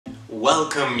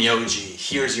Welcome Yogi,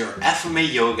 here's your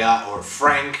FMA Yoga or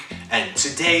Frank, and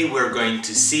today we're going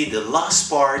to see the last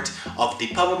part of the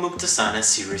PAWANMUKTASANA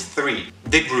Series 3,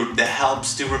 the group that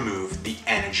helps to remove the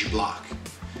energy block.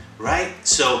 Right?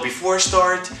 So before I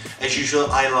start, as usual,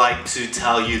 I like to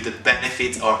tell you the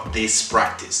benefits of this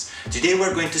practice. Today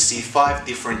we're going to see 5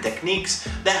 different techniques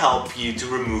that help you to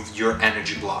remove your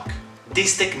energy block.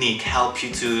 This technique helps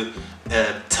you to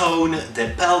tone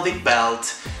the pelvic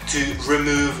belt, to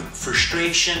remove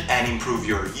frustration and improve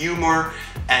your humor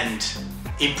and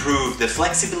improve the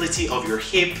flexibility of your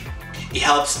hip. It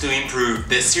helps to improve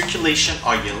the circulation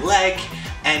on your leg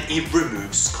and it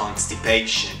removes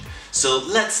constipation. So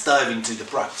let's dive into the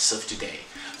practice of today.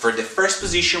 For the first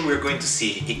position we're going to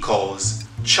see, it calls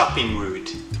chopping wood.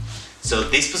 So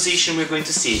this position we're going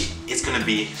to see is going to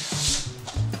be,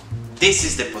 this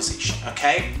is the position,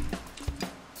 okay?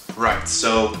 Right,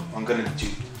 so I'm gonna do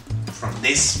from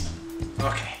this.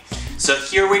 Okay, so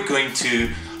here we're going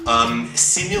to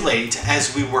simulate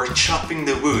as we were chopping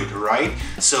the wood, right?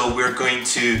 So we're going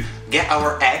to get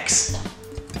our axe,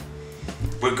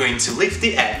 we're going to lift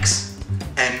the axe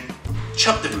and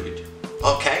chop the wood,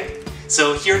 okay?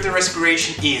 So here the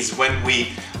respiration is when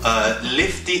we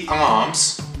lift the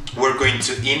arms, we're going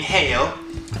to inhale,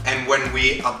 and when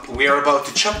we are about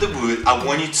to chop the wood, I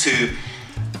want you to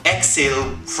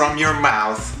exhale from your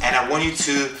mouth, and I want you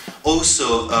to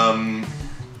also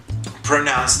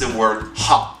pronounce the word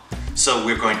ha. So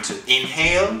we're going to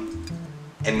inhale,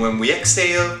 and when we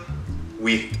exhale,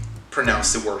 we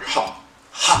pronounce the word ha.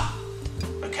 Ha.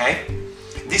 Okay?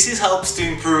 This helps to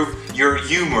improve your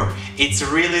humor. It's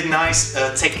a really nice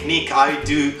technique. I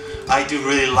do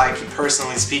really like it,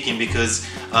 personally speaking, because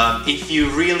if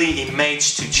you really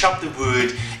manage to chop the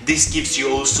wood, this gives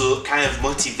you also kind of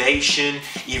motivation.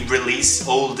 It releases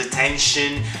all the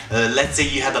tension. Let's say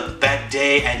you had a bad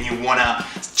day and you wanna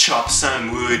chop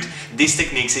some wood. This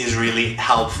technique is really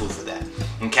helpful for that.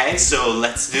 Okay, so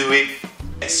let's do it.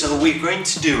 So we're going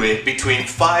to do it between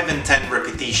 5 and 10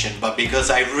 repetitions, but because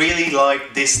I really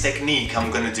like this technique, I'm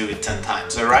gonna do it 10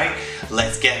 times, alright?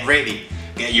 Let's get ready.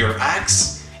 Get your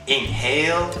axe,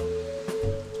 inhale,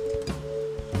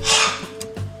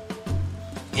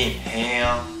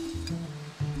 inhale,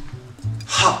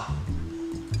 ha,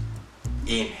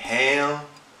 inhale,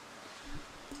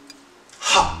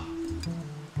 ha,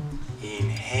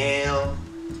 inhale,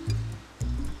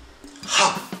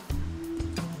 ha,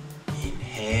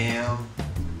 inhale,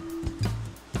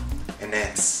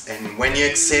 and when you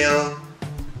exhale,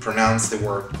 pronounce the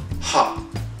word ha,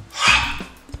 ha,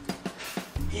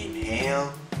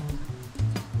 inhale,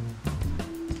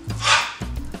 ha,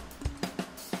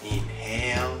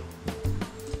 inhale,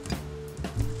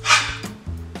 ha,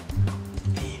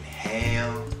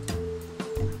 inhale,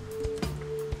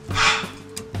 ha,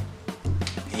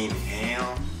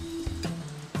 inhale,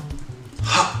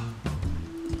 ha,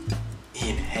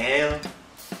 inhale,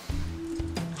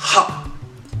 ha,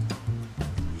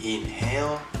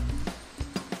 inhale,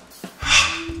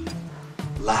 ha.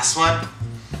 Last one.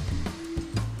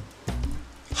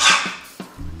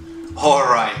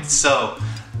 Alright, so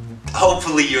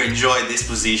hopefully you enjoyed this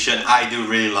position. I do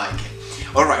really like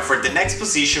it. Alright, for the next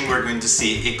position we're going to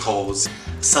see, it calls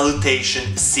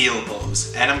Salutation seal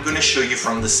pose, and I'm going to show you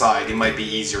from the side. It might be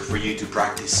easier for you to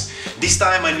practice. This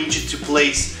time I need you to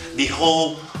place the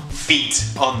whole feet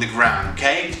on the ground,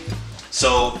 okay?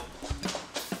 So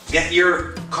get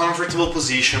your comfortable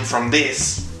position from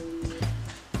this.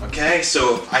 Okay,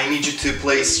 so I need you to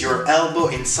place your elbow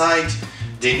inside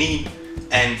the knee,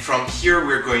 and from here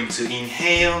we're going to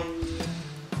inhale,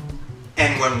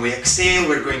 and when we exhale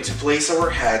we're going to place our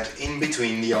head in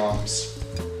between the arms,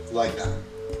 like that.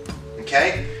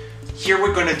 Okay? Here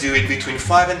we're going to do it between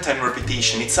 5 and 10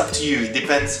 repetitions. It's up to you. It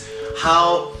depends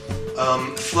how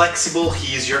flexible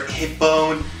is your hip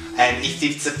bone, and if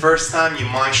it's the first time you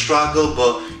might struggle,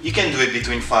 but you can do it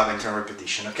between 5 and 10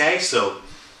 repetitions. Okay? So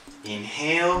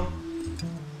inhale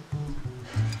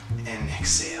and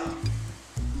exhale.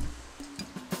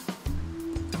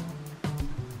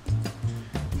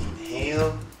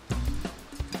 Inhale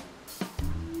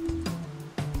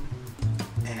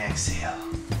and exhale.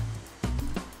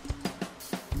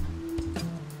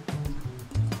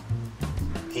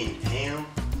 Inhale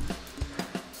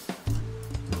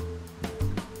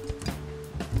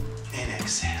and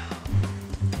exhale.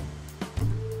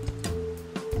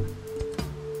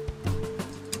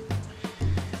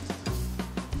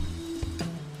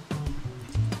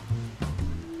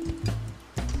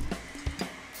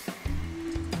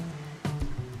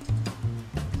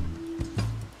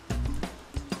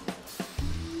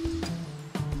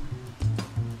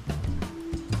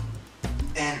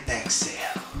 And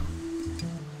exhale.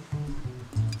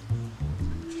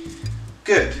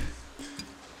 Good.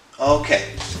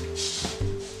 Okay.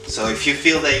 So if you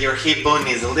feel that your hip bone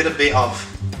needs a little bit of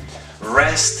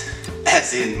rest,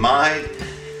 as in mine,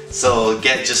 so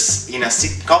get just in a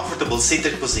comfortable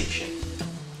seated position.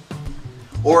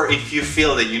 Or if you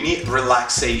feel that you need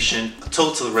relaxation,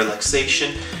 total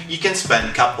relaxation, you can spend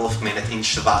a couple of minutes in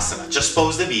Shavasana. Just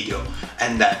pause the video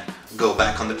and then go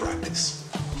back on the practice.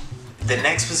 The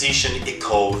next position is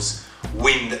called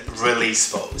wind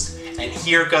release pose. And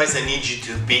here, guys, I need you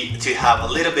to have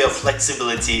a little bit of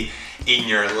flexibility in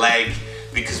your leg,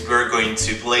 because we're going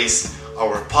to place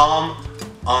our palm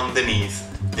underneath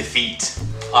the feet.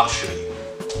 I'll show you.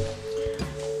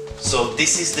 So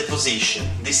this is the position.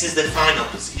 This is the final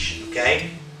position,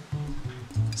 okay?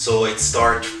 So it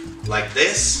starts like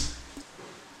this.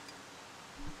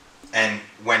 And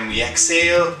when we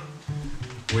exhale,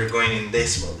 we're going in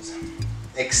this pose.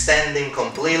 Extending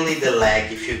completely the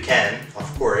leg if you can, of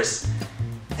course,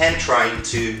 and trying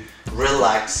to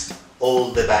relax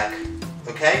all the back,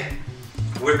 okay?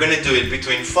 We're gonna do it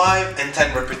between 5 and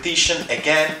 10 repetitions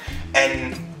again,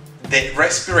 and the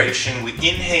respiration, we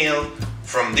inhale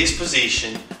from this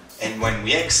position, and when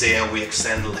we exhale, we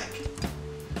extend the leg.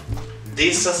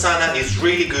 This asana is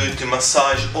really good to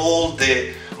massage all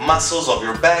the muscles of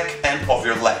your back and of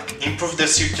your leg. Improve the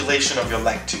circulation of your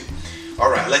leg too.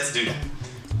 Alright, let's do that.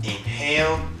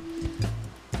 Inhale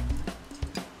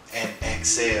and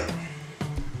exhale.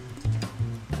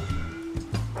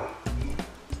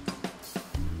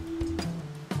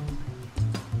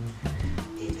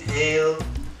 Inhale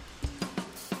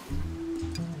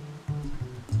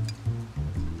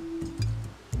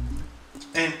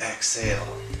and exhale.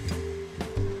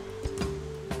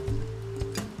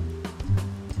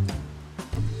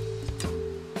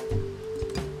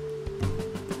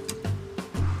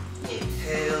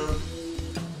 Inhale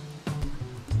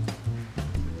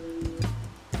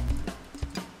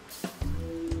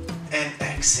and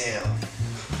exhale.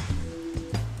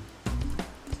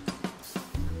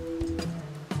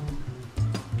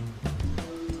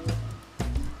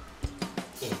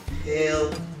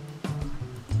 Inhale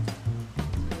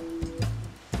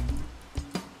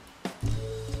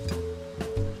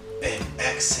and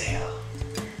exhale.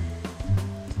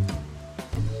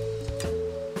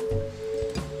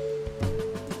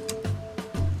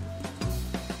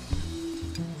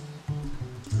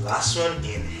 Last one,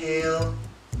 inhale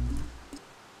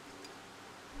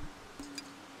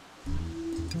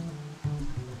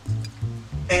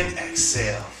and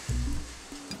exhale.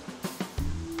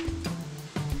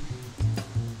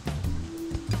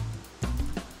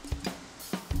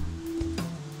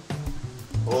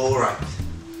 Alright,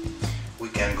 we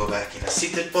can go back in a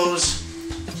seated pose.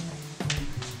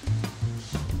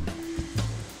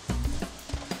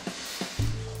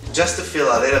 Just to feel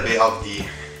a little bit of the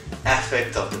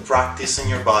effect of the practice on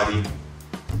your body.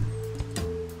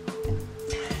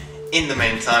 In the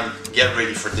meantime, get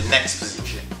ready for the next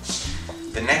position.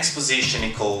 The next position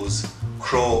is called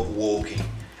crow walking,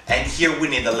 and here we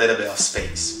need a little bit of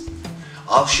space.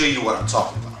 I'll show you what I'm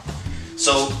talking about.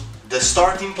 So the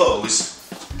starting pose,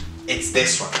 it's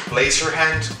this one. Place your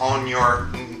hand on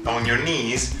your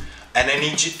knees, and I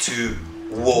need you to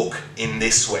walk in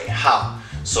this way. How?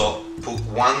 So put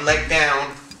one leg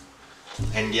down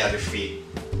and the other feet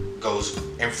goes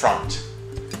in front,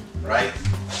 right?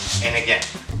 And again.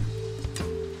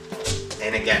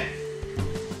 And again.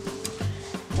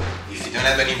 If you don't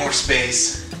have any more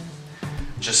space,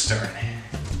 just turn.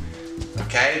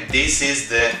 Okay? This is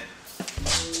the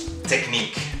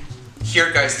technique.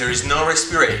 Here, guys, there is no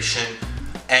respiration,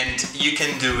 and you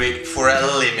can do it for a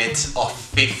limit of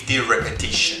 50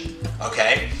 repetitions.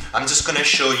 Okay? I'm just gonna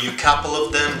show you a couple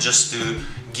of them just to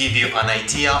give you an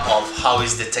idea of how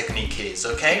the technique is,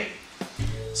 okay?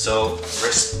 So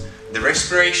the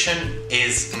respiration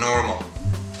is normal.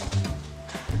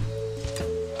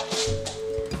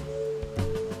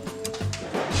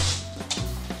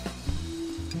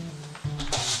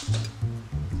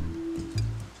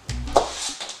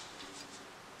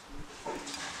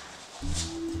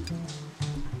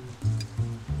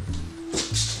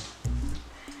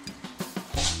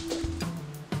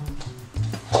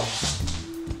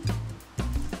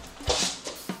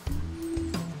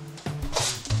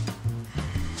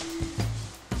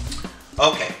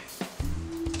 Okay,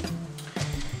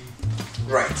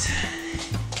 right.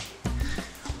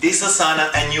 This asana,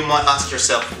 and you might ask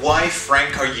yourself, why,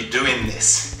 Frank, are you doing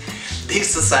this?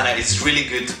 This asana is really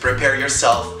good to prepare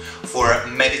yourself for a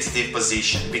meditative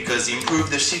position, because you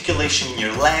improve the circulation in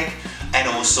your leg and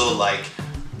also like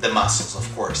the muscles,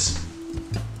 of course.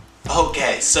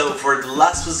 Okay, so for the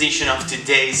last position of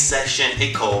today's session,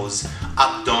 it calls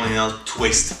abdominal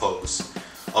twist pose.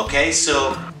 Okay,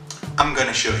 so I'm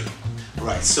gonna show you.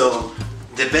 Right, so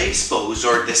the base pose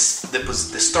or the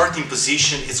starting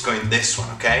position is going this one,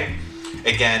 okay?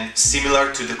 Again,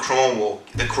 similar to the crow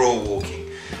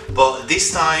walking. But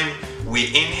this time we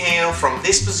inhale from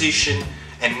this position,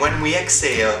 and when we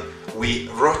exhale, we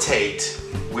rotate,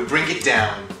 we bring it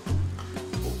down.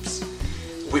 Oops.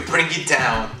 We bring it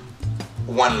down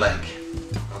one leg,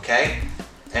 okay?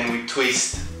 And we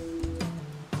twist.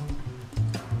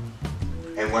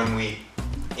 And when we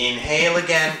inhale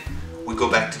again, we go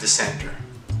back to the center.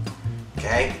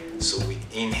 Okay? So we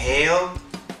inhale,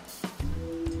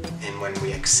 and when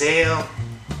we exhale,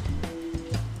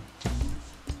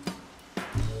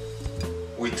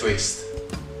 we twist.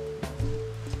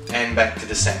 And back to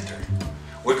the center.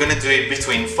 We're gonna do it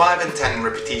between 5 and 10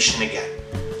 repetitions again.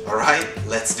 Alright?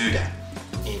 Let's do that.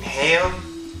 Inhale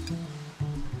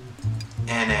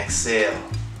and exhale.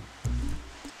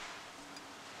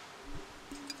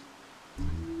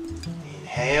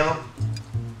 Inhale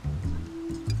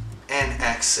and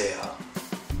exhale.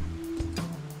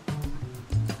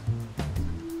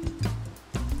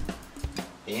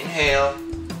 Inhale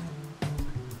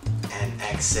and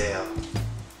exhale.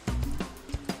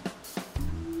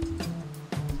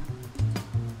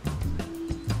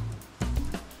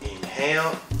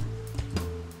 Inhale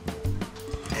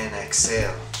and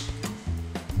exhale.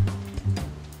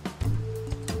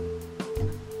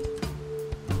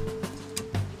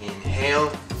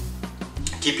 Inhale.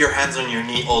 Keep your hands on your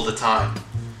knee all the time.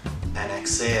 And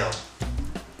exhale.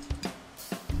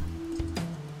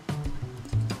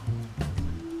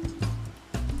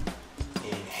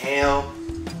 Inhale.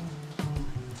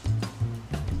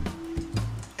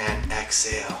 And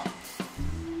exhale.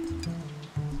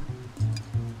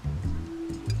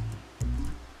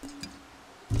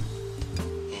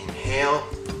 Inhale.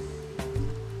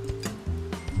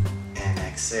 And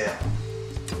exhale.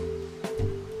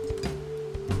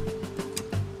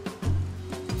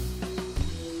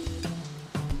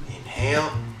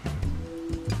 Inhale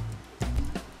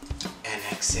and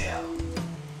exhale.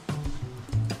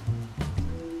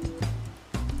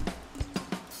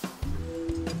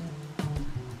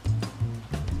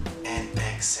 And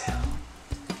exhale.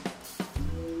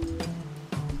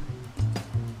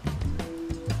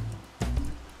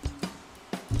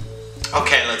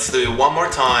 Okay, let's do it one more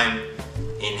time.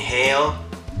 Inhale.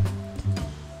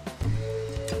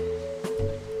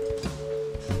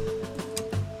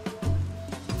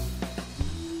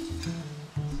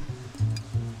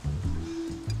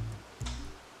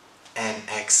 And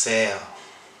exhale.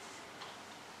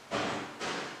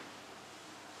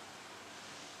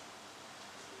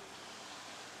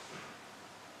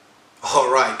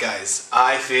 Alright guys,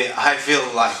 I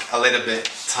feel like a little bit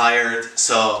tired,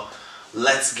 so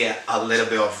let's get a little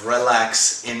bit of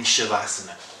relax in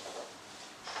Shavasana.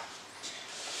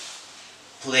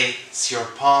 Place your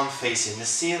palm facing the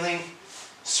ceiling,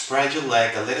 spread your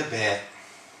leg a little bit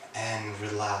and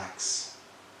relax.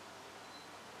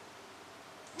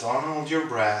 Don't hold your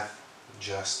breath,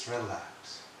 just relax.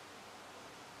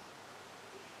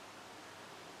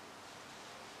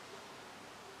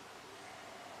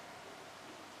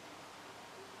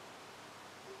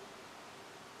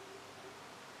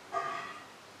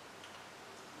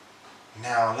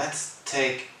 Now let's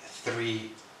take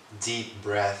 3 deep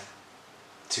breaths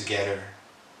together.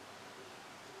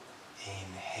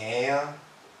 Inhale.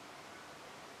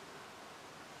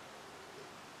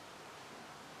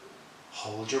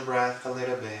 Hold your breath a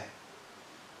little bit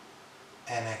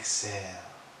and exhale.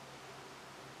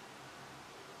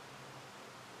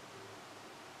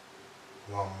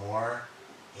 One more.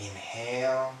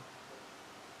 Inhale.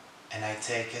 And I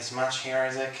take as much air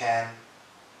as I can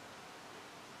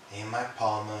in my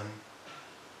palm,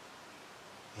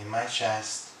 in my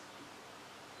chest.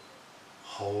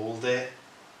 Hold it.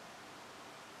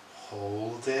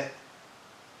 Hold it.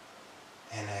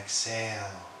 And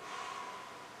exhale.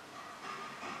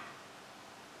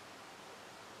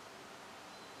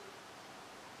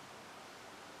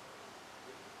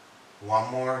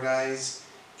 One more, guys.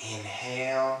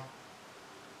 Inhale.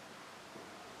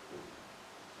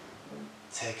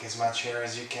 Take as much air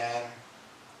as you can.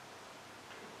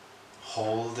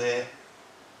 Hold it.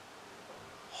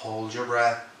 Hold your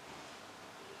breath.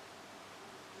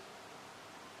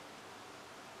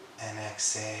 And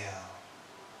exhale.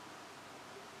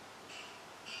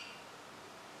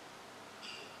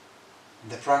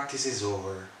 The practice is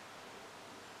over,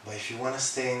 but if you want to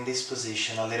stay in this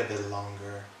position a little bit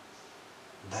longer,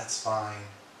 that's fine.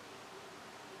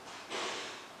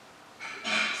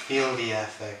 Feel the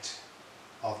effect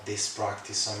of this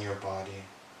practice on your body.